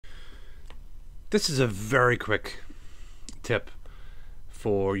This is a very quick tip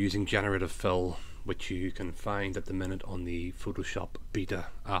for using generative fill, which you can find at the minute on the Photoshop beta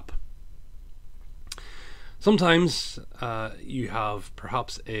app. Sometimes you have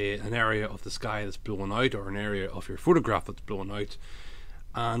perhaps an area of the sky that's blown out, or an area of your photograph that's blown out,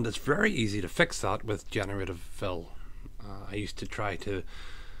 and it's very easy to fix that with generative fill. I used to try to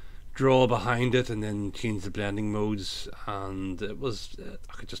draw behind it and then change the blending modes, and it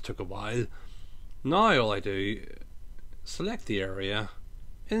just took a while. Now all I do, select the area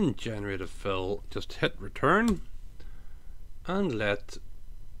in generative fill, just hit return and let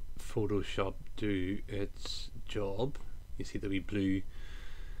Photoshop do its job. You see the wee blue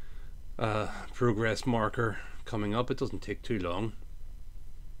progress marker coming up. It doesn't take too long,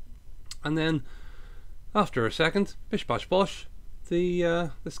 and then after a second, bish bash bosh, the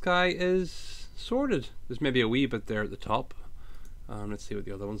sky is sorted. There's maybe a wee bit there at the top. Let's see what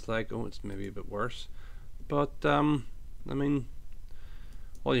the other one's like. Oh, it's maybe a bit worse, but I mean,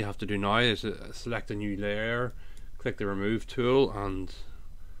 all you have to do now is select a new layer, click the remove tool, and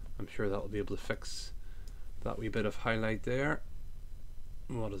I'm sure that will be able to fix that wee bit of highlight there.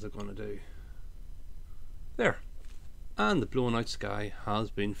 What is it going to do? There, and the blown out sky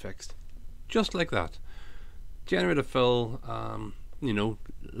has been fixed, just like that. Generative fill, you know,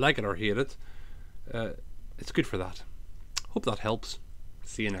 like it or hate it, it's good for that. Hope that helps.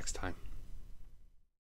 See you next time.